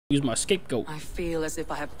Use my scapegoat. I feel as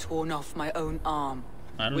if I have torn off my own arm.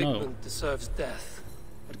 I don't know. Wigman deserves death,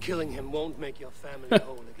 but killing him won't make your family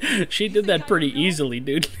whole again. She did that pretty easily,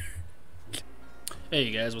 dude.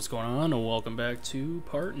 Hey guys, what's going on? And welcome back to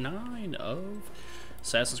part 9 of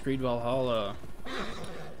Assassin's Creed Valhalla.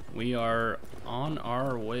 We are on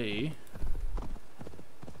our way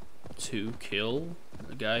to kill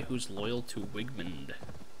a guy who's loyal to Wigmund.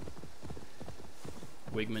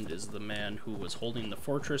 Wigmund is the man who was holding the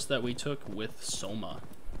fortress that we took with Soma.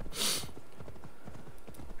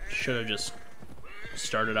 Should have just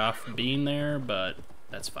started off being there, but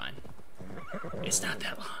that's fine. It's not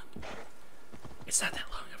that long. It's not that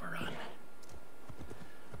long of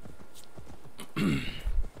a run.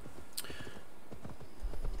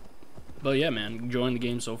 But yeah, man, enjoying the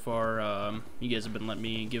game so far. You guys have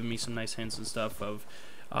been giving me some nice hints and stuff of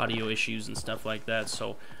audio issues and stuff like that,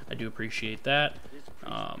 so I do appreciate that.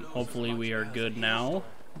 Hopefully we are good now,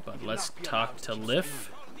 but let's talk to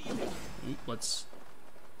Lif. Let's...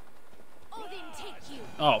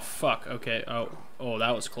 Oh, fuck, okay. Oh,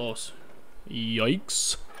 that was close.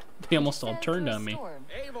 Yikes. They almost all turned on me.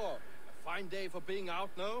 Eivor, a fine day for being out,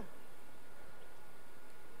 no?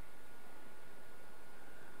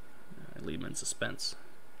 I leave him in suspense.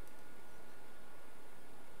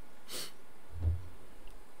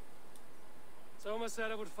 Soma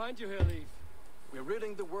said I would find you here, Leif. We're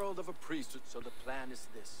ridding the world of a priesthood, so the plan is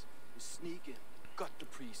this. We sneak in, gut the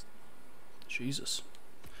priest. Jesus.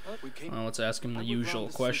 We came... Well, let's ask him the usual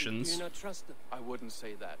questions. Do you not trust them? I wouldn't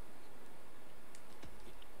say that.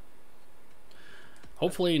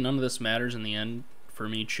 Hopefully none of this matters in the end for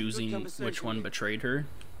me choosing which one betrayed her,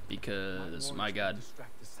 because, my god.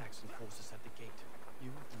 Distract the Saxon forces at the gate. You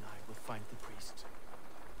and I will find the priest.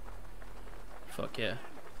 Fuck yeah.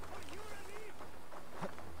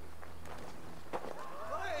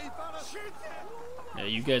 Yeah,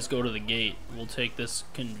 you guys go to the gate. We'll take this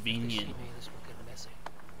convenient.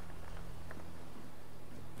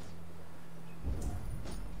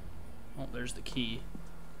 Oh, there's the key.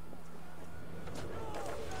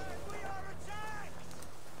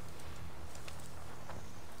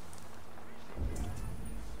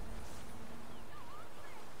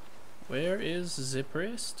 Where is the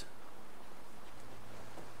priest?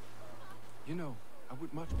 You know, I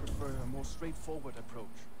would much prefer a more straightforward approach.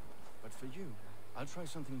 But for you, I'll try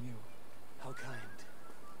something new. How kind.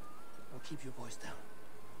 I'll keep your voice down.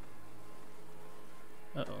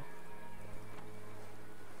 Uh-oh.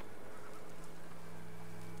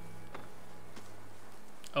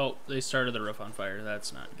 Oh, they started the roof on fire.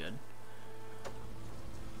 That's not good.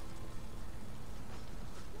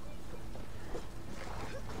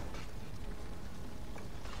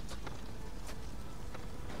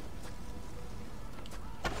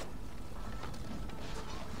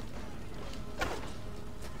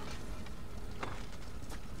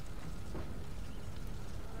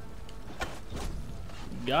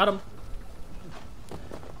 Got him.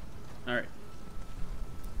 All right.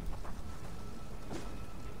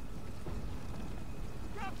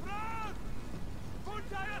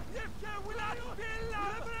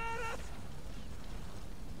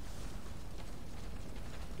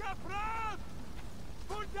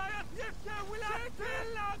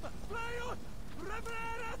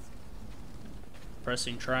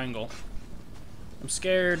 Pressing triangle. I'm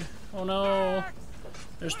scared. Oh no.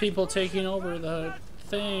 There's people taking over the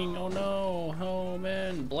thing. Oh no. Oh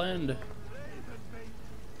man. Blend.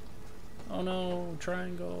 Oh no.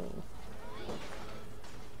 Triangle.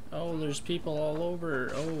 Oh, there's people all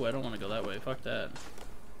over. Oh, I don't want to go that way. Fuck that.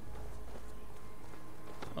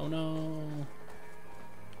 Oh no.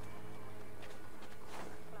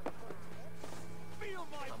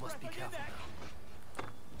 I must be careful now.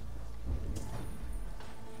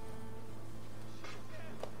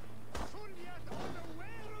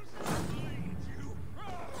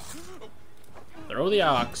 Throw the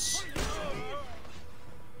ox.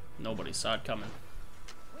 Nobody saw it coming.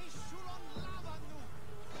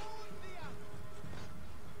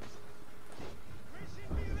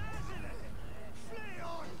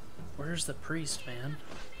 Where's the priest, man?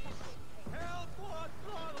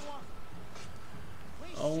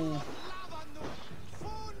 Oh.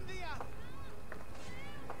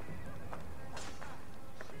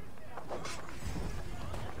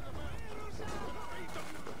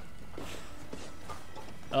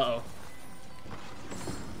 Uh-oh.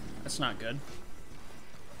 That's not good.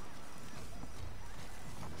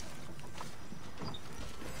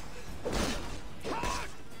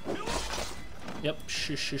 Yep.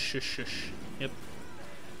 Shush, shush, shush, shush. Yep.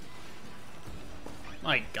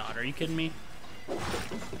 My god, are you kidding me?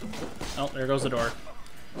 Oh, there goes the door.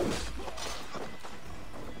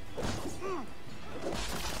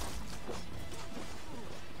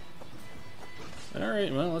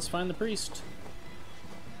 Alright, well, let's find the priest.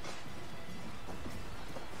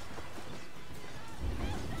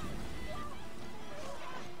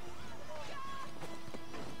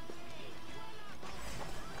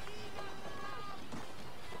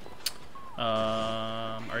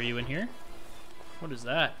 Are you in here? What is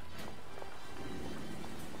that?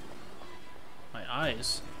 My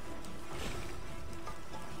eyes.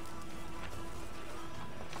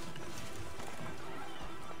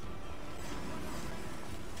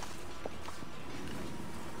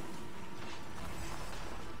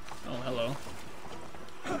 Oh, hello.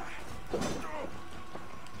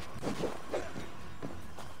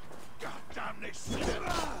 God damn this shit!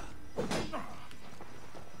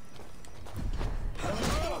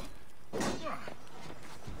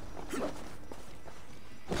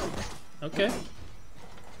 Okay.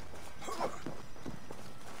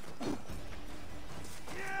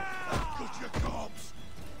 Put your corpse!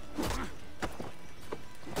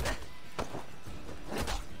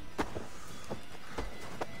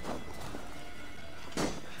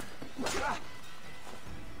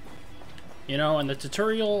 You know, in the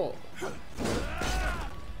tutorial,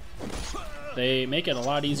 they make it a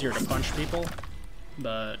lot easier to punch people,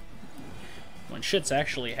 but when shit's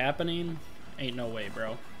actually happening, ain't no way,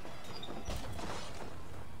 bro.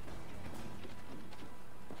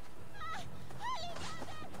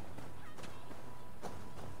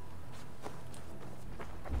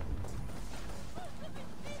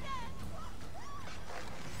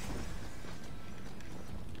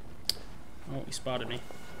 Oh, he spotted me.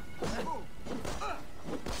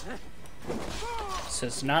 This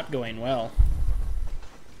is not going well.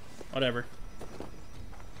 Whatever.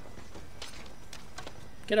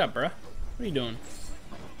 Get up, bruh. What are you doing?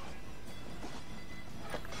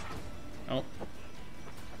 Oh.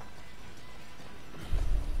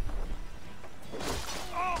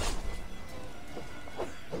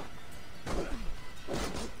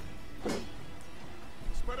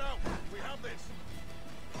 Spread out! We have this!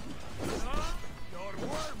 Your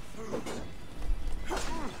worm food!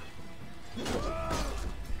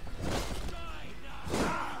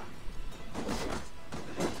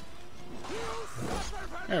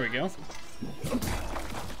 There we go.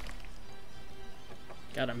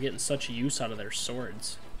 God, I'm getting such a use out of their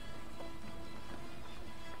swords.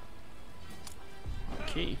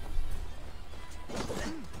 Okay.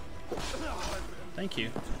 Thank you.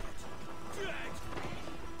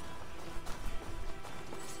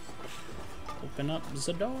 Open up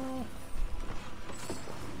the door.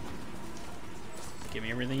 Give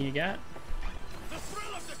me everything you got. The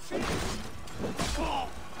thrill of the chase!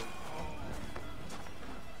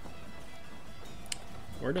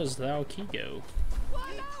 Where does thou key go?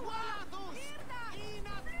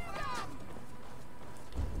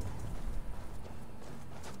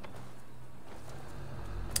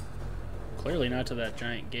 Clearly not to that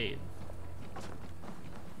giant gate.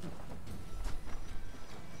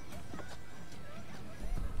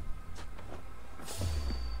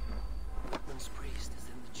 This priest is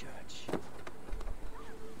in the church.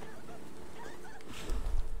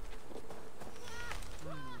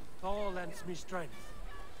 Thor lends me strength.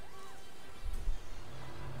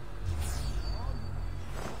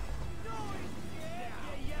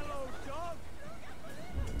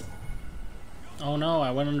 Oh no, I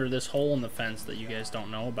went under this hole in the fence that you guys don't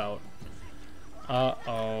know about.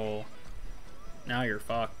 Uh-oh. Now you're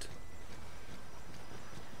fucked.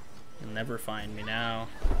 You'll never find me now.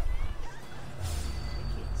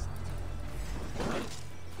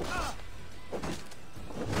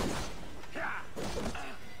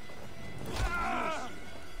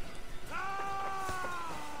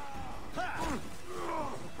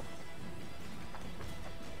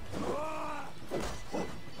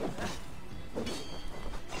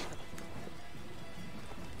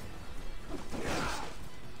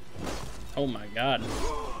 Oh my god.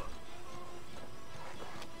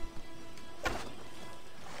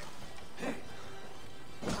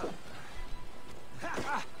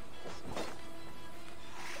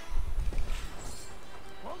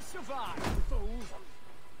 Won't survive, fool!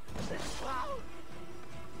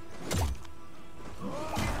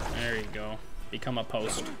 There you go. Become a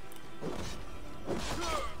post.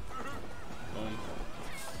 Boom.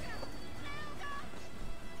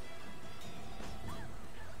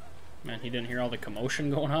 Man, he didn't hear all the commotion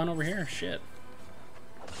going on over here? Shit.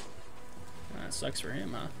 That sucks for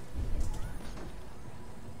him, huh?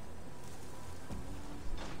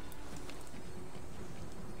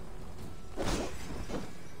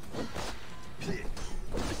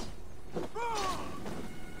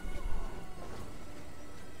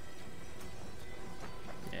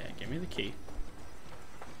 Yeah, give me the key.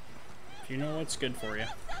 If You know what's good for you.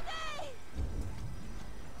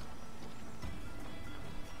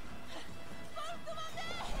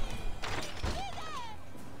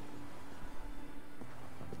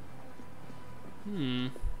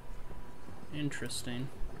 Interesting.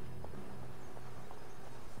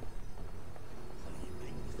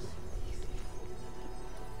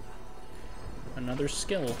 Another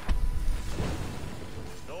skill.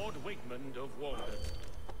 Lord Wigmund of Walden.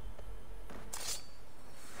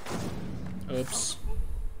 Oops.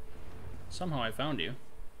 Somehow I found you.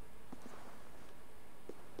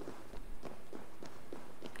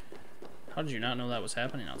 How did you not know that was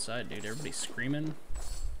happening outside, dude? Everybody's screaming.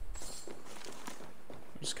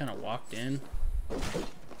 I just kind of walked in.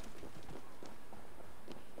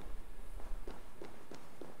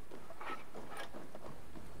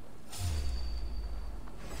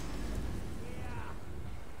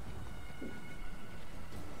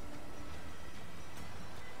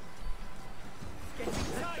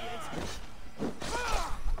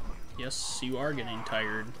 Yes, you are getting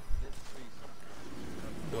tired.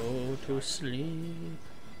 Go to sleep.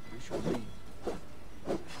 We should leave.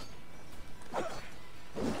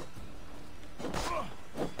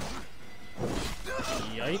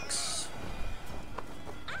 Yikes.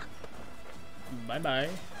 Bye-bye.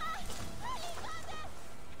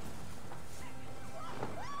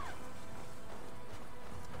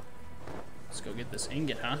 Let's go get this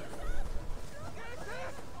ingot, huh?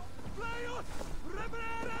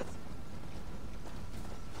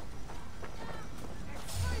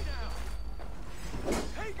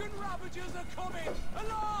 Pagan ravagers are coming!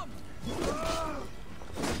 Alarm!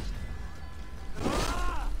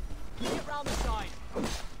 Get round the side.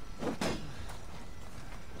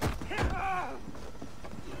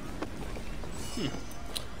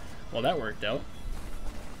 Well, that worked out.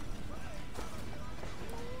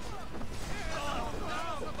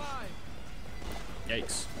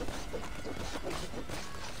 Yikes.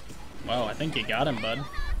 Wow, I think you got him, bud.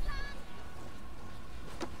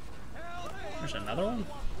 There's another one?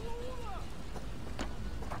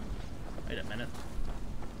 Wait a minute.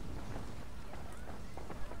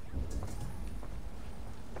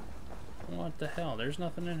 What the hell? There's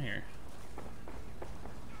nothing in here.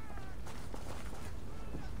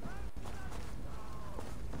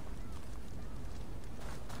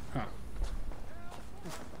 Huh.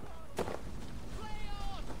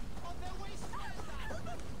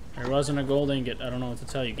 There wasn't a gold ingot. I don't know what to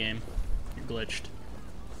tell you, game. You're glitched.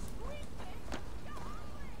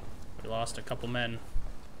 We lost a couple men.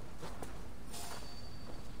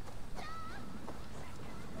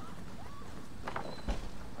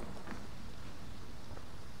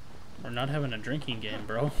 We're not having a drinking game,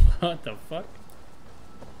 bro. What the fuck?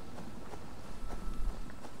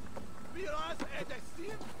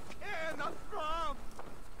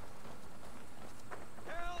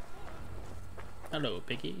 Hello,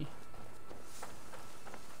 piggy.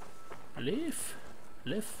 Leaf?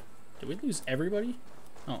 Lift? Did we lose everybody?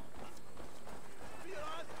 Oh.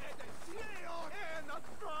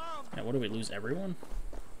 Yeah, what did we lose? Everyone?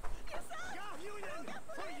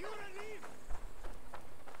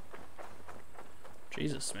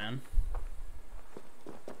 Jesus, man.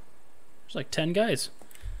 There's like 10 guys.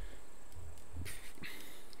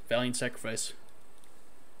 Valiant sacrifice.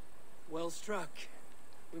 Well struck.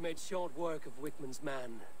 We made short work of Wickman's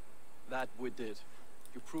man. That we did.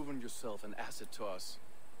 You've proven yourself an asset to us.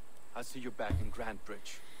 I see you're back in Grant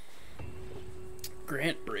Bridge.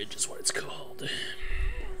 Grant Bridge is what it's called.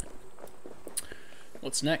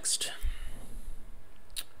 What's next?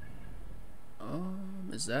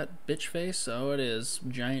 Is that bitch face? Oh, it is.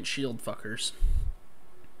 Giant shield fuckers.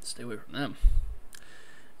 Stay away from them.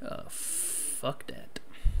 Fuck that.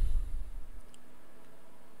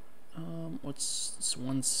 What's it's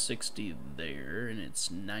 160 there, and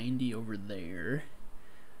it's 90 over there.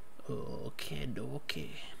 Okay, okay.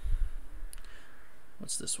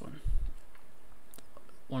 What's this one?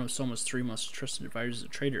 One of Soma's 3 most trusted advisors is a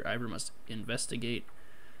traitor. Ivor must investigate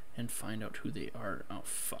and find out who they are. Oh,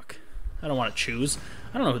 fuck. I don't want to choose.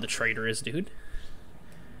 I don't know who the traitor is, dude.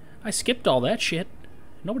 I skipped all that shit.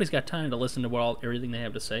 Nobody's got time to listen to everything they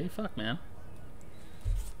have to say. Fuck, man.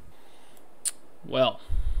 Well.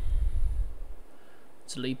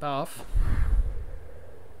 Let's leap off.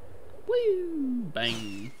 Woo!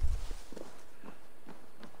 Bang.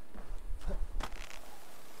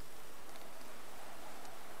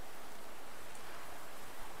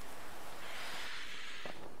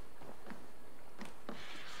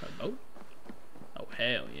 A boat? Oh,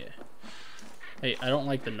 hell yeah. Hey, I don't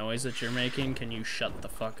like the noise that you're making. Can you shut the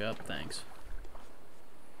fuck up? Thanks.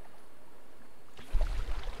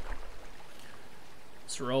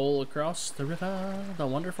 Let's roll across the river, the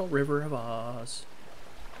wonderful river of Oz.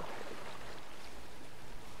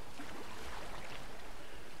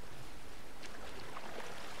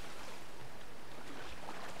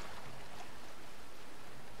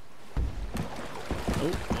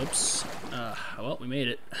 Oh, whoops. Well, we made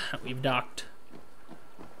it. We've docked.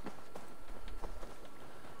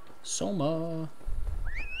 Soma.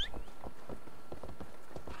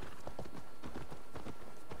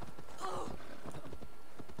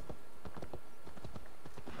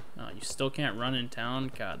 Oh, you still can't run in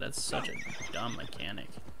town? God, that's such a dumb mechanic.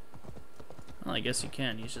 Well, I guess you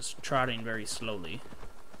can. He's just trotting very slowly.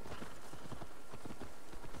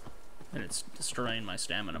 And it's destroying my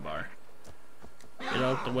stamina bar. Get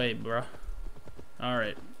out the way, bruh.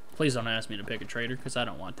 Alright. Please don't ask me to pick a traitor, because I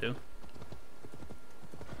don't want to.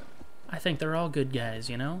 I think they're all good guys,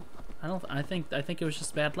 you know? I think it was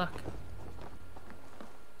just bad luck.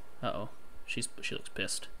 Uh-oh. She looks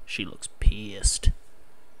pissed. She looks pissed.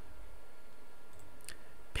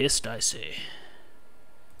 Pissed, I say.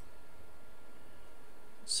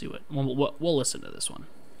 Let's see what we'll listen to this one.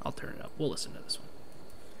 I'll turn it up. We'll listen to this one.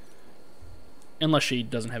 Unless she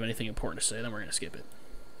doesn't have anything important to say, then we're gonna skip it.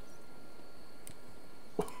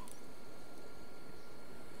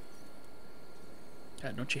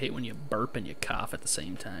 God, don't you hate when you burp and you cough at the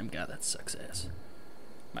same time? God, that sucks ass.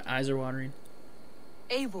 My eyes are watering.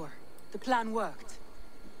 Eivor, the plan worked.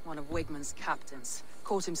 One of Wigmund's captains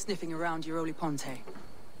caught him sniffing around Euroli Ponte.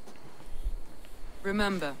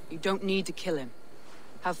 Remember, you don't need to kill him.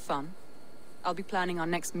 Have fun. I'll be planning our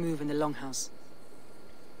next move in the Longhouse.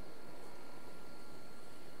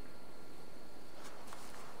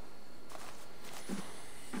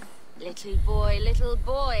 Little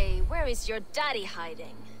boy, where is your daddy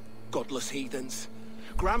hiding? Godless heathens.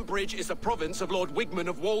 Grantbridge is a province of Lord Wigmund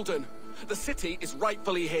of Walden. The city is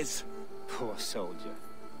rightfully his. Poor soldier.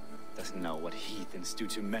 Doesn't know what heathens do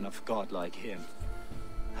to men of God like him.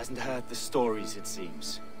 Hasn't heard the stories, it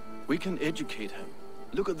seems. We can educate him.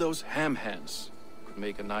 Look at those ham hands. Could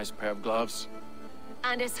make a nice pair of gloves.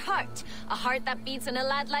 And his heart. A heart that beats in a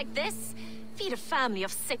lad like this? Feed a family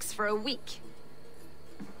of 6 for a week.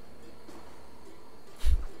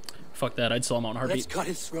 Fuck that, I'd sell him out in a heartbeat. Let's cut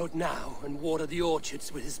his throat now and water the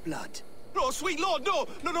orchards with his blood. No, sweet lord,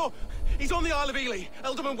 no. He's on the Isle of Ely,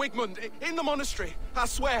 Ealdorman Wigmund, in the monastery, I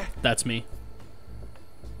swear. That's me.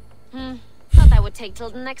 Thought that would take till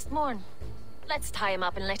the next morn. Let's tie him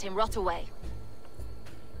up and let him rot away.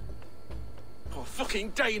 Oh, fucking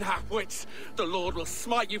Dane half-wits. The Lord will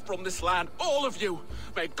smite you from this land, all of you.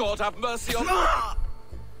 May God have mercy on...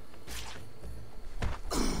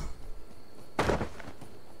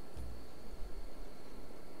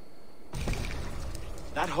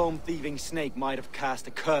 That home-thieving snake might have cast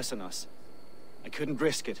a curse on us. I couldn't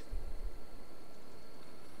risk it.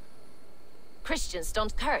 Christians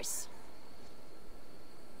don't curse.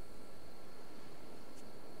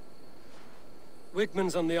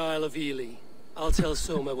 Wigmund's on the Isle of Ely. I'll tell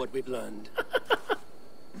Soma what we've learned.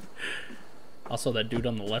 Also, that dude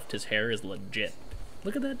on the left, his hair is legit.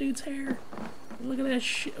 Look at that dude's hair. Look at that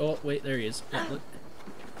shit. Oh, wait, there he is. Look.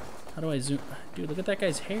 How do I zoom? Dude, look at that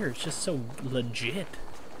guy's hair. It's just so legit.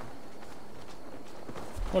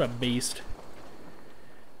 What a beast.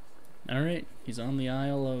 Alright, he's on the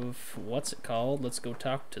Isle of... what's it called? Let's go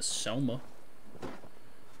talk to Soma.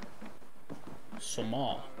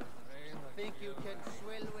 Soma. Think you can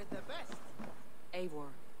swill with the best? Eivor,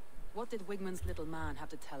 what did Wigmund's little man have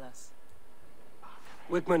to tell us?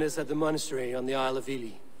 Wigmund is at the monastery on the Isle of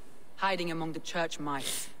Ely. Hiding among the church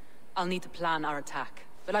mice. I'll need to plan our attack.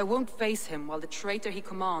 But I won't face him while the traitor he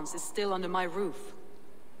commands is still under my roof.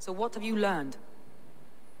 So what have you learned?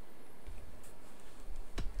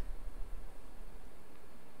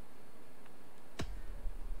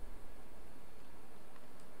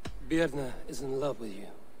 Birna is in love with you.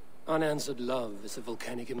 Unanswered love is a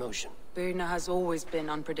volcanic emotion. Birna has always been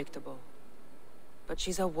unpredictable. But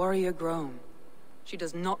she's a warrior grown. She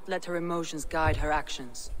does not let her emotions guide her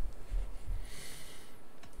actions.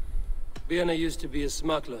 Birna used to be a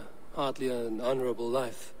smuggler, hardly an honorable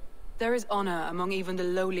life. There is honor among even the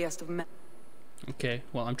lowliest of men. Okay,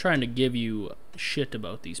 well, I'm trying to give you shit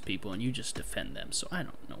about these people, and you just defend them, so I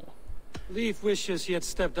don't know. Leif wishes he had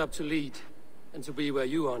stepped up to lead, and to be where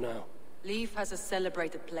you are now. Leif has a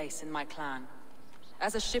celebrated place in my clan.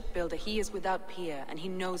 As a shipbuilder, he is without peer, and he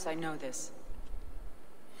knows I know this.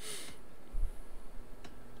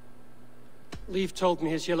 Leif told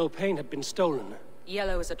me his yellow paint had been stolen.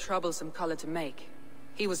 Yellow is a troublesome color to make.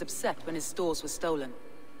 He was upset when his stores were stolen.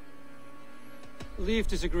 Leif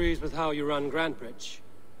disagrees with how you run Grantbridge.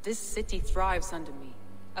 This city thrives under me.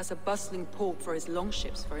 As a bustling port for his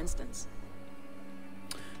longships, for instance.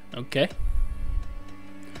 Okay.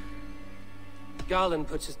 Garland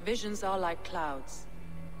puts his... Visions are like clouds.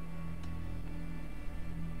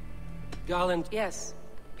 Garland... Yes.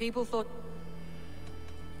 People thought...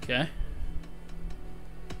 Okay.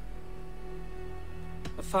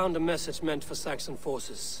 I found a message meant for Saxon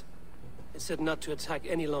forces. It said not to attack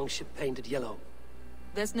any longship painted yellow.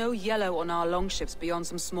 There's no yellow on our longships beyond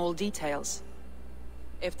some small details.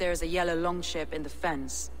 If there's a yellow longship in the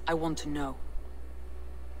fence, I want to know.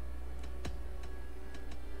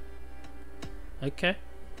 Okay.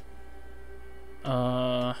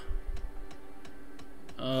 Oh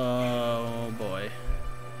boy.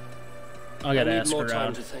 I gotta ask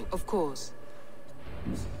around. Of course.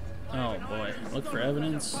 Oh boy. Look for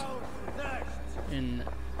evidence in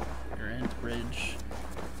Grant Bridge.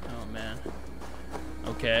 Oh man.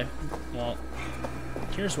 Okay. Well,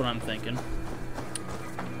 here's what I'm thinking.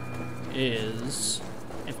 Is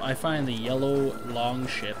if I find the yellow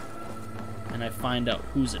longship and I find out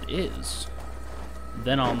whose it is,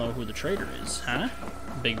 then I'll know who the traitor is, huh?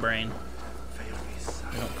 Big brain.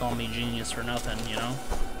 They don't call me genius for nothing, you know?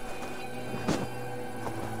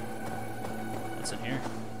 What's in here?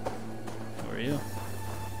 Who are you?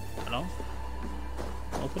 Hello?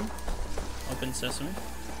 Open? Open sesame?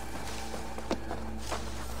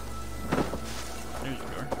 There's your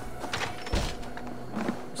door.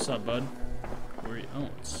 What's up, bud? Where are you? Oh,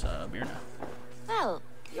 it's Mirna. Well,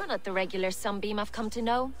 you're not the regular sunbeam I've come to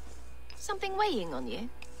know. Something weighing on you?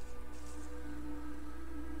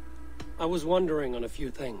 I was wondering on a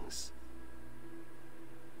few things.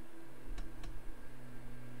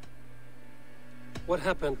 What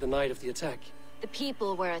happened the night of the attack? The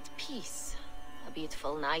people were at peace. A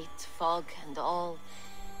beautiful night, fog and all.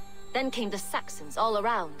 Then came the Saxons all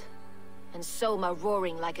around. And Soma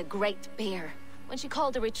roaring like a great bear. When she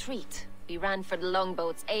called a retreat, we ran for the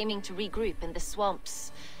longboats, aiming to regroup in the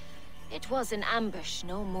swamps. It was an ambush,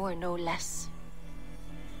 no more, no less.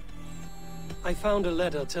 I found a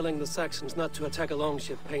letter telling the Saxons not to attack a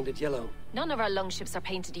longship painted yellow. None of our longships are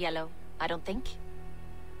painted yellow, I don't think.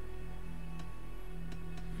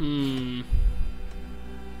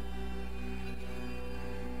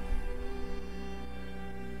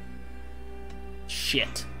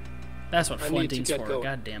 Shit. That's what flinting's for, going.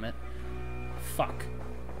 god damn it. Fuck.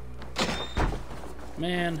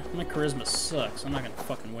 Man, my charisma sucks. I'm not gonna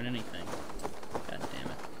fucking win anything. God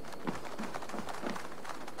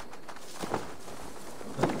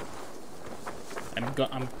damn it.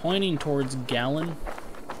 I'm pointing towards Gallon.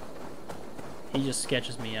 He just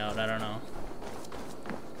sketches me out, I don't know.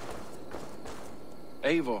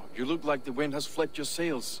 Eivor, you look like the wind has flecked your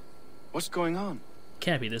sails. What's going on?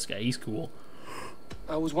 Can't be this guy, he's cool.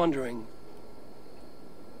 I was wondering...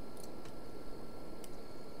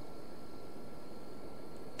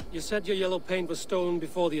 You said your yellow paint was stolen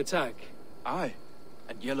before the attack. Aye,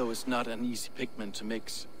 and yellow is not an easy pigment to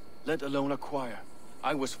mix, let alone acquire.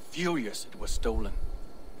 I was furious it was stolen.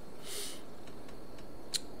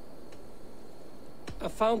 I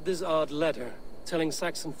found this odd letter, telling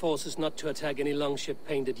Saxon forces not to attack any longship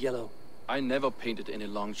painted yellow. I never painted any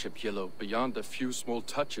longship yellow beyond a few small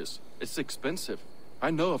touches. It's expensive. I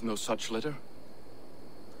know of no such letter.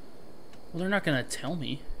 Well, they're not gonna tell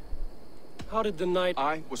me. How did the night...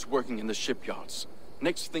 I was working in the shipyards.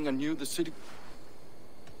 Next thing I knew, the city...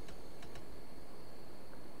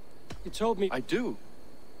 You told me... I do,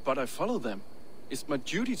 but I follow them. It's my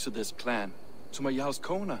duty to this clan, to my Jarl's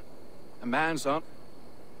Kona. A man's honor...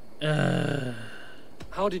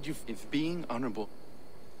 How did you... If being honorable...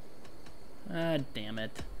 Ah, damn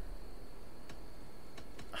it.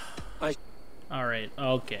 I... Alright,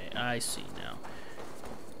 okay, I see now.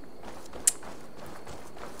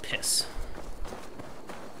 Piss.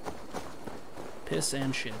 Piss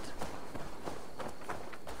and shit.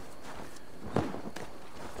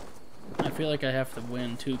 I feel like I have to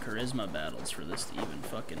win 2 charisma battles for this to even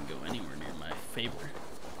fucking go anywhere near my favor.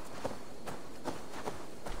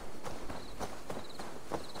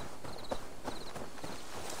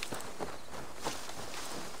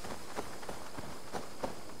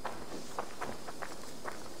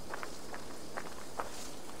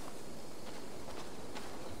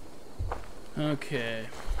 Okay.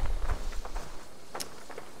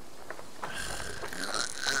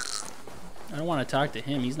 I don't want to talk to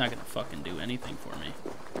him. He's not gonna fucking do anything for me.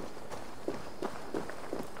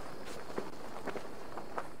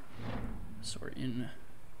 So we're in.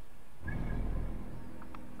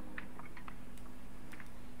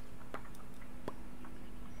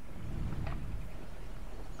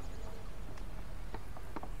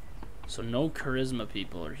 So no charisma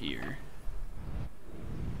people are here.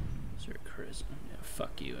 Is there charisma? Yeah,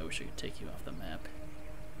 fuck you. I wish I could take you off the map.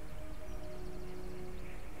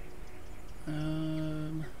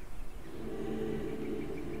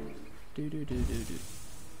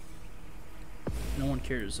 No one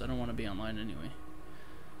cares. I don't want to be online anyway.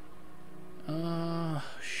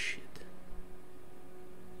 Shit.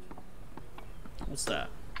 What's that?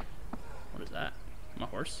 What is that? My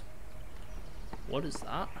horse? What is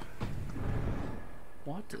that?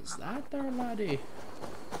 What is that there, laddie?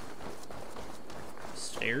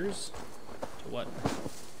 Stairs? To what?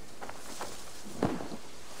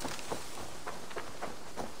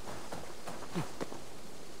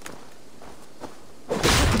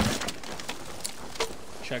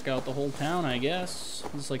 Check out the whole town, I guess.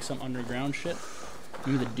 This is like some underground shit.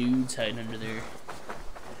 Maybe the dude's hiding under there.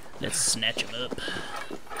 Let's snatch him up.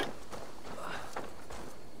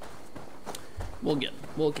 We'll get him.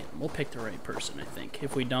 We'll get him. We'll pick the right person, I think.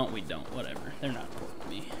 If we don't, we don't. Whatever. They're not important to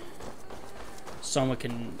me. Someone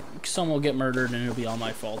will get murdered and it'll be all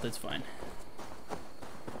my fault. It's fine.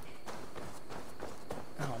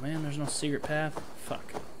 Oh man, there's no secret path.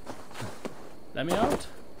 Fuck. Let me out.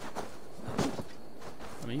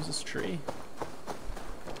 Let me use this tree.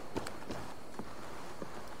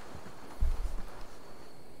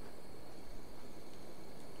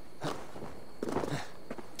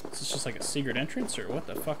 Is this just like a secret entrance, or what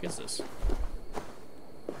the fuck is this?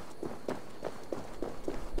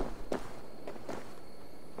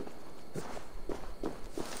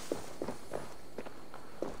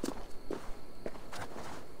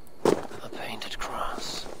 A painted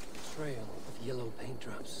cross. Trail of yellow paint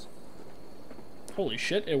drops. Holy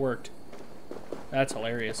shit, it worked. That's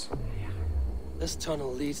hilarious. This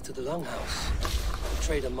tunnel leads to the longhouse. The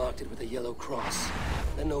trader marked it with a yellow cross,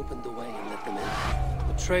 then opened the way and let them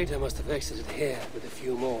in. The trader must have exited here with a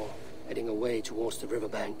few more, heading away towards the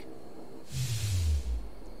riverbank.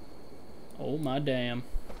 Oh my damn.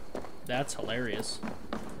 That's hilarious.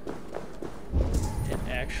 It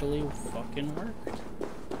actually fucking worked.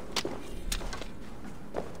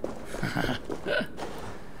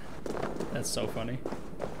 That's so funny.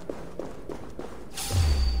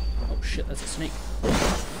 Oh shit, that's a snake.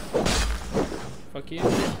 Fuck you.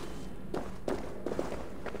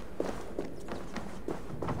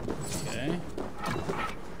 Okay.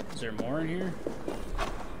 Is there more in here?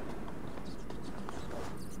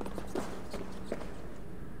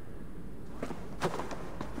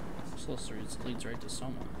 This leads right to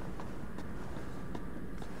Soma.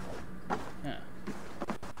 Yeah.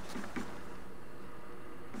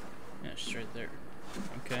 Yeah, she's right there.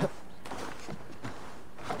 Okay.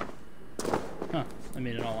 Huh. I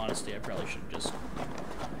mean, in all honesty, I probably should have just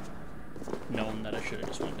known that I should have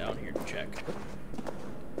just went down here to check.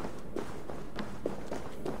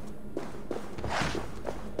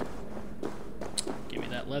 Give me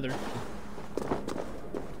that leather.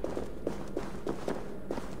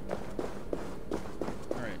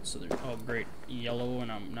 Alright, so they're all great yellow,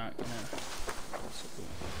 and I'm not gonna... So cool.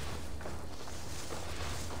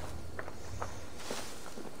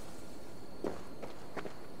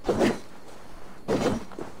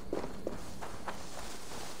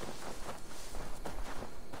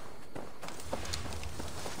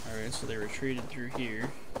 So they retreated through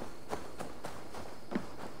here.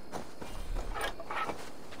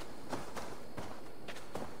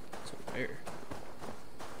 So where?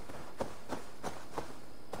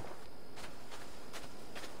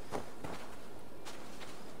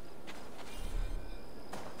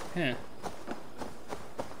 Huh.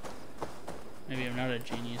 Maybe I'm not a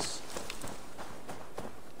genius.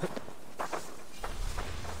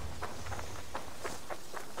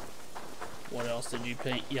 What else did you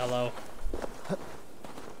paint yellow?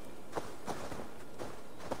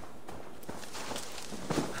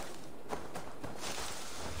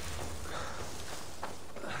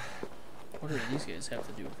 What do these guys have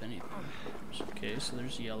to do with anything? Okay, so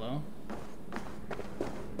there's yellow.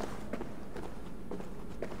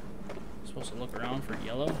 Supposed to look around for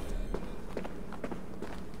yellow.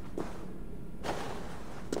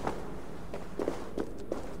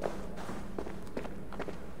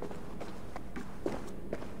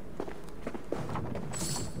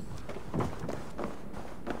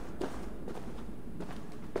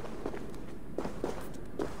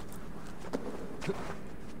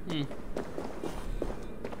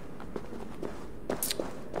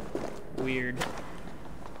 Weird.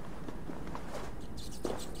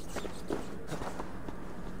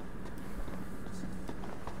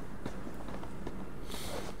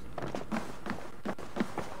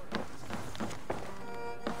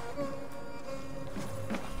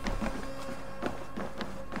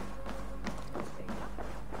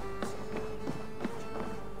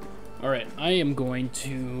 Alright, I am going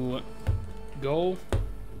to go,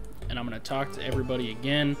 and I'm going to talk to everybody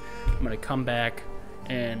again. I'm going to come back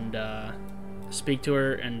and speak to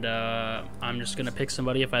her, and I'm just going to pick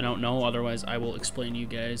somebody if I don't know. Otherwise, I will explain to you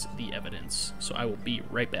guys the evidence. So I will be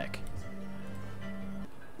right back.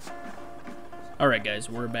 Alright guys,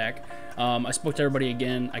 we're back. I spoke to everybody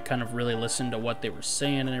again. I kind of really listened to what they were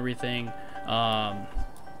saying and everything.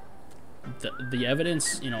 The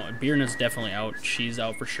evidence, you know, Birna's definitely out. She's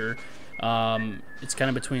out for sure. It's kind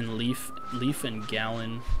of between Leaf and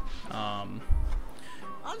Gallon.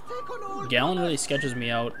 Gallon really sketches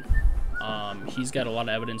me out. He's got a lot of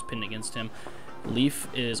evidence pinned against him. Leaf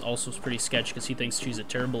is also pretty sketchy because he thinks she's a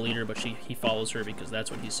terrible leader, but he follows her because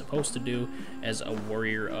that's what he's supposed to do as a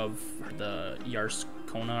warrior of the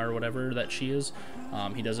Yarskona or whatever that she is.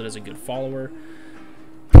 He does it as a good follower.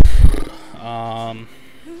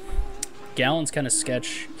 Gallon's kind of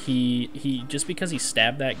sketch. He just because he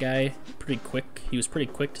stabbed that guy pretty quick. He was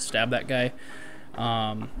pretty quick to stab that guy.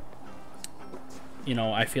 You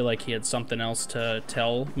know, I feel like he had something else to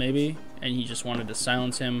tell maybe, and he just wanted to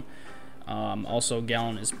silence him. Also,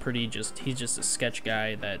 Gallon is he's just a sketch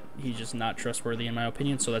guy that he's just not trustworthy in my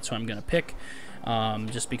opinion, so that's who I'm gonna pick.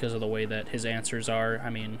 Just because of the way that his answers are. I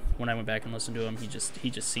mean, when I went back and listened to him, he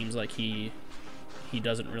just seems like he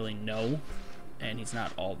doesn't really know, and he's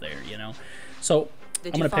not all there, you know. So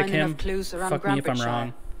I'm gonna pick him. Fuck me if I'm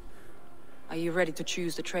wrong. Are you ready to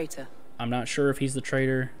choose the traitor? I'm not sure if he's the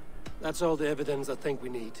traitor. That's all the evidence I think we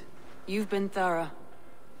need. You've been thorough.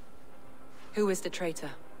 Who is the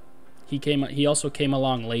traitor? He also came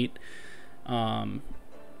along late, and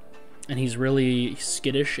he's really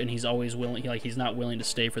skittish, and he's always willing. He's not willing to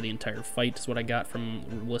stay for the entire fight. Is what I got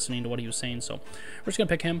from listening to what he was saying. So we're just gonna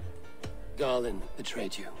pick him. Garland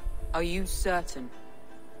betrayed you. Are you certain?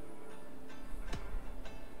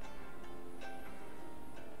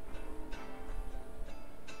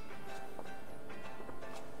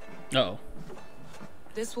 Uh-oh.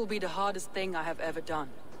 This will be the hardest thing I have ever done.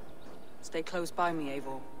 Stay close by me,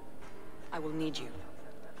 Eivor. I will need you.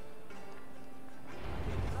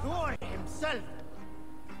 Thor himself.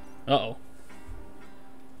 Uh-oh.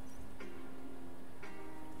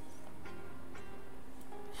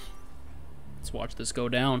 Let's watch this go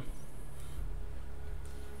down.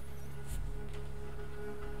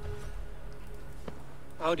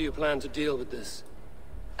 How do you plan to deal with this?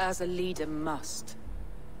 As a leader must.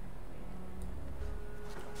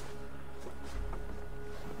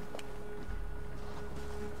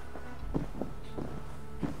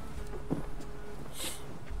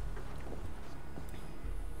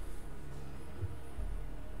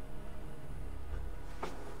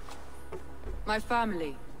 My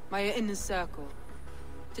family, my inner circle.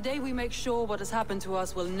 Today we make sure what has happened to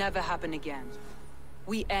us will never happen again.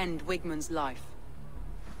 We end Wigmund's life.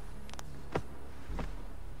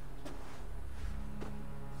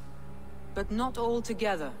 But not all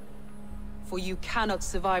together. For you cannot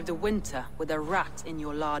survive the winter with a rat in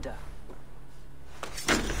your larder.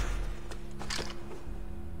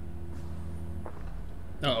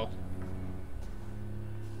 Uh-oh.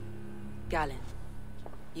 Galen.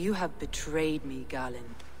 You have betrayed me,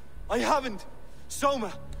 Galen. I haven't!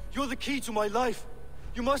 Soma, you're the key to my life.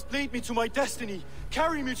 You must lead me to my destiny.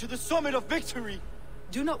 Carry me to the summit of victory.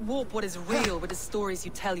 Do not warp what is real with the stories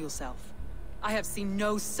you tell yourself. I have seen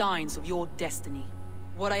no signs of your destiny.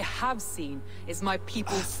 What I have seen is my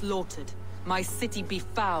people slaughtered, my city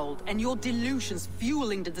befouled, and your delusions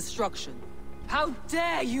fueling the destruction. How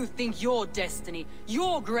dare you think your destiny,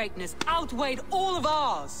 your greatness, outweighed all of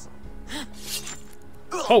ours?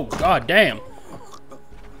 Oh, god damn.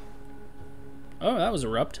 Oh, that was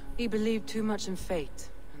abrupt. He believed too much in fate,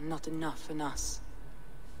 and not enough in us.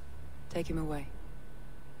 Take him away.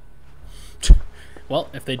 Well,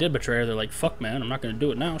 if they did betray her, they're like, fuck man, I'm not gonna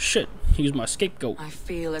do it now. Shit, he's my scapegoat. I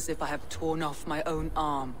feel as if I have torn off my own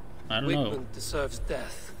arm. I don't know. Wigmund deserves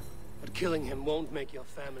death, but killing him won't make your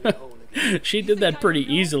family whole again. She did that pretty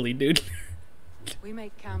easily, dude. We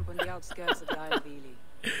make camp on the outskirts of the Isle of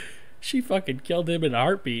Ely. She fucking killed him in a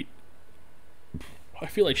heartbeat. I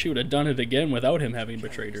feel like she would have done it again without him having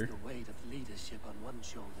betrayed her. The weight of leadership on one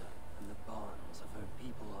shoulder and the bonds of her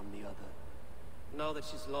people on the other. Now that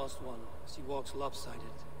she's lost one, she walks lopsided.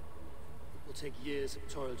 It will take years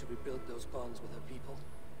of toil to rebuild those bonds with her people.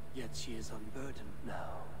 Yet she is unburdened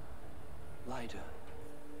now. Lighter.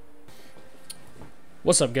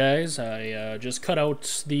 What's up, guys? I just cut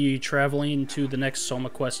out the traveling to the next Soma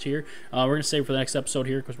quest here. We're going to save for the next episode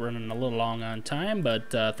here because we're running a little long on time. But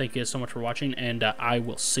thank you guys so much for watching, and I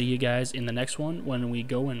will see you guys in the next one when we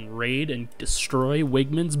go and raid and destroy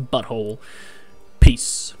Wigmund's butthole.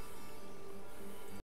 Peace.